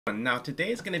Now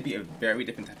today is going to be a very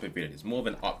different type of video. It's more of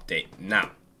an update. Now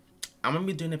I'm going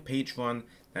to be doing a Patreon.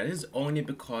 Now this is only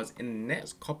because in the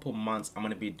next couple months I'm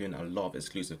going to be doing a lot of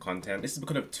exclusive content. This is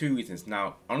because of two reasons.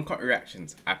 Now, uncut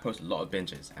reactions, I post a lot of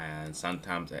binges and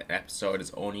sometimes an episode is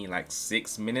only like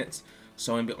 6 minutes,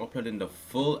 so I'm going to be uploading the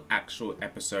full actual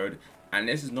episode, and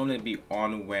this is normally be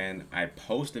on when I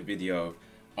post the video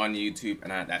on YouTube,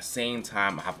 and at that same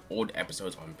time I have all the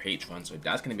episodes on Patreon, so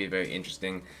that's going to be very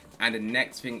interesting. And the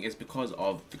next thing is because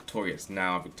of Victorious.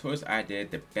 Now Victorious, I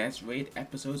did the best rated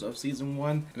episodes of season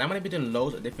 1, and I'm going to be doing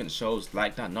loads of different shows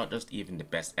like that, not just even the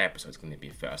best episodes. It's going to be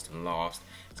first and last,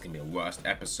 it's going to be the worst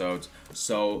episodes.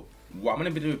 So what I'm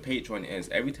going to be doing with Patreon is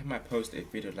every time I post a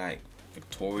video like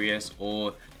Victorious,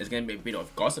 or there's going to be a video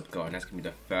of Gossip Girl, and that's going to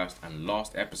be the first and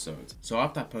last episodes. So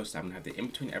after I post that, I'm going to have the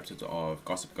in-between episodes of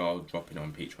Gossip Girl dropping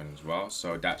on Patreon as well.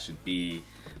 So that should be,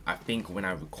 I think when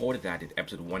I recorded that, I did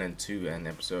episode 1 and 2 and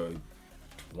episode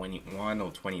 21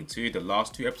 or 22, the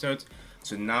last 2 episodes.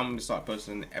 So now I'm going to start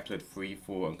posting episode 3,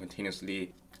 4 and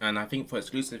continuously. And I think for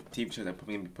exclusive TV shows, I'm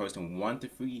probably going to be posting 1 to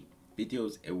 3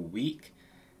 videos a week,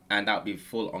 and that'll be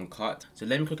full uncut. So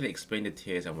let me quickly explain the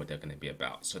tiers and what they're going to be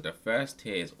about. So the first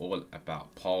tier is all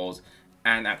about polls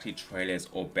and actually trailers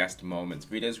or best moments,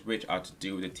 videos which are to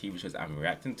do with the TV shows I'm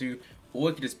reacting to, or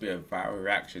it could just be a viral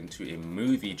reaction to a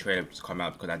movie trailer which has come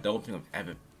out, because I don't think I've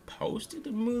ever posted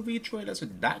a movie trailer, so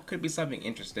that could be something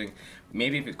interesting.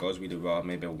 Maybe if it goes really well,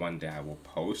 maybe one day I will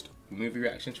post movie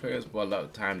reaction trailers, but a lot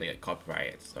of the time they get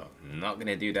copyrighted, so I'm not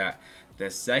gonna do that. The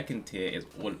second tier is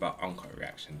all about uncut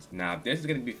reactions. Now this is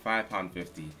gonna be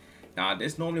 £5.50. Now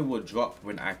this normally will drop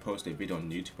when I post a video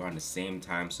on YouTube around the same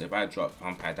time. So if I drop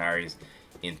Vampire Diaries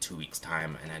in 2 weeks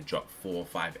time and I drop 4 or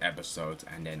 5 episodes,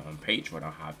 and then on Patreon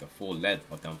I'll have the full length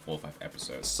of them 4 or 5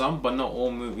 episodes. Some but not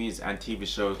all movies and TV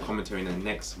shows commentary in the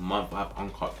next month will have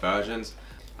uncut versions.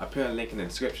 I put a link in the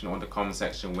description or the comment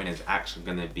section when it's actually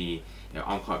going to be an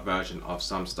uncut version of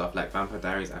some stuff. Like Vampire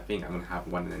Diaries, I think I'm going to have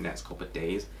one in the next couple of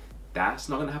days. That's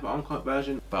not going to have an uncut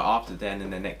version, but after then, in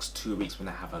the next 2 weeks when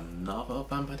I have another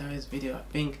Vampire Diaries video, I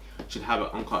think should have an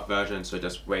uncut version. So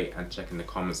just wait and check in the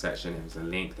comment section. If there's a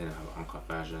link, then I'll have an uncut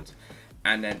version.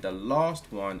 And then the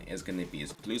last one is going to be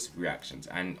exclusive reactions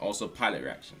and also pilot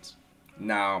reactions.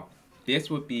 Now this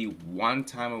would be 1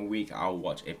 time a week I'll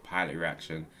watch a pilot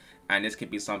reaction, and this could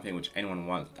be something which anyone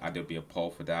wants. There'll be a poll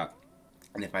for that,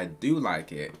 and if I do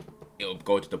like it, it'll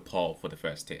go to the poll for the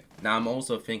first tier. Now I'm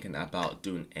also thinking about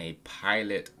doing a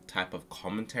pilot type of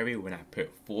commentary when I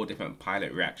put 4 different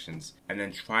pilot reactions and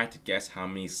then try to guess how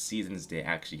many seasons they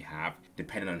actually have,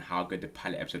 depending on how good the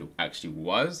pilot episode actually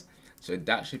was. So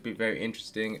that should be very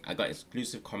interesting. I got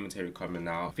exclusive commentary coming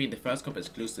out. I think the first couple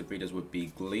exclusive videos would be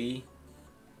Glee,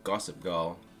 Gossip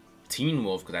Girl, Teen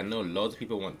Wolf, because I know loads of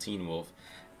people want Teen Wolf,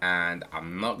 and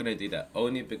I'm not gonna do that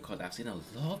only because I've seen a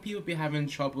lot of people be having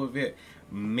trouble with it.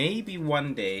 Maybe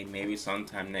one day, maybe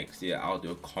sometime next year, I'll do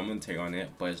a commentary on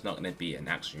it, but it's not gonna be an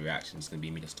actual reaction. It's gonna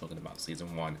be me just talking about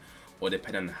season 1, or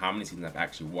depending on how many seasons I've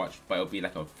actually watched, but it'll be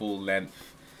like a full length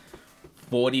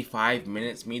 45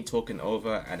 minutes me talking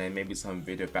over, and then maybe some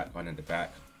video background in the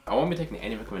back. I won't be taking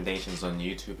any recommendations on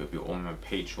YouTube. It'll be on my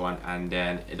Patreon, and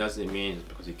then it doesn't mean just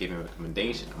because you give me a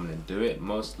recommendation I'm gonna do it.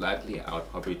 Most likely I'll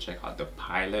probably check out the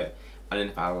pilot, and then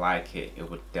if I like it, it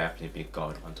would definitely be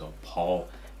going onto a poll,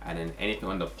 and then anything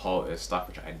on the poll is stuff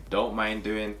which I don't mind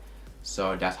doing.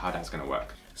 So that's how that's gonna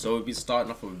work. So we'll be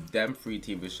starting off with them 3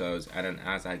 TV shows, and then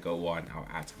as I go on, I'll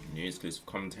add some new exclusive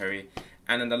commentary.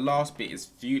 And then the last bit is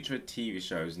future TV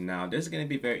shows. Now this is going to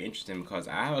be very interesting because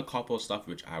I have a couple of stuff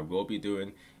which I will be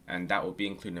doing, and that will be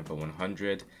including for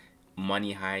 100,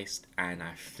 Money Heist, and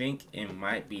I think it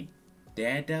might be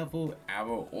Daredevil,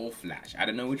 Arrow, or Flash. I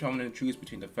don't know which one I'm going to choose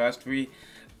between the first 3.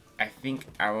 I think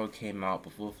Arrow came out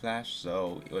before Flash,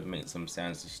 so it would make some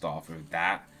sense to start off with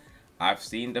that. I've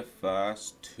seen the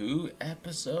first 2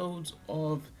 episodes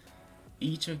of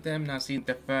each of them, and I've seen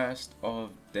the first of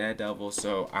Daredevil,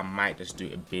 so I might just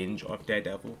do a binge of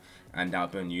Daredevil, and that'll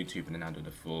be on YouTube, and then I'll do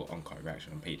the full uncut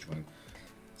reaction on Patreon.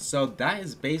 So that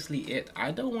is basically it.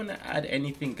 I don't want to add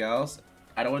anything else.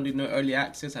 I don't want to do no early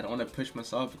access. I don't want to push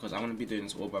myself because I want to be doing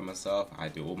this all by myself. I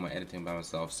do all my editing by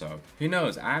myself, so who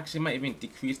knows, I actually might even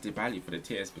decrease the value for the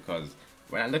tiers, because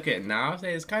when I look at it now,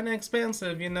 it's kind of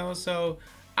expensive, you know. So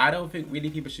I don't think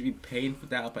really people should be paying for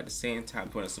that, but at the same time,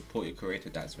 if you want to support your creator,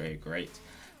 that's very great.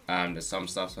 There's some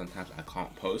stuff sometimes I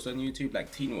can't post on YouTube,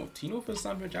 like Teen Wolf. Teen Wolf is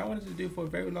something which I wanted to do for a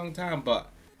very long time,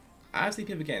 but I see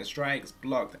people getting strikes,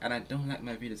 blocked, and I don't like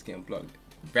my videos getting blocked.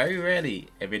 very rarely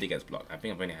a video gets blocked. I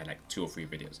think I've only had like 2 or 3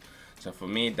 videos. So for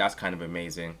me, that's kind of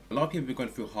amazing. A lot of people have been going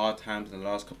through hard times in the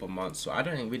last couple of months, so I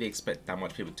don't really expect that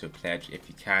much people to pledge. If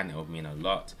you can, it would mean a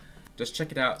lot. Just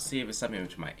check it out, see if it's something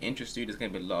which might interest you. There's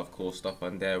going to be a lot of cool stuff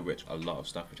on there, which I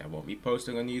won't be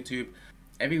posting on YouTube.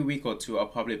 Every week or two, I'll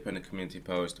probably put in a community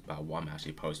post about what I'm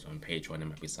actually posting on Patreon. It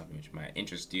might be something which might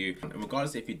interest you. And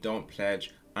regardless if you don't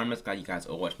pledge, I'm just glad you guys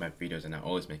all watch my videos and I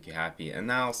always make you happy.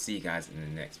 And I'll see you guys in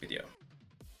the next video.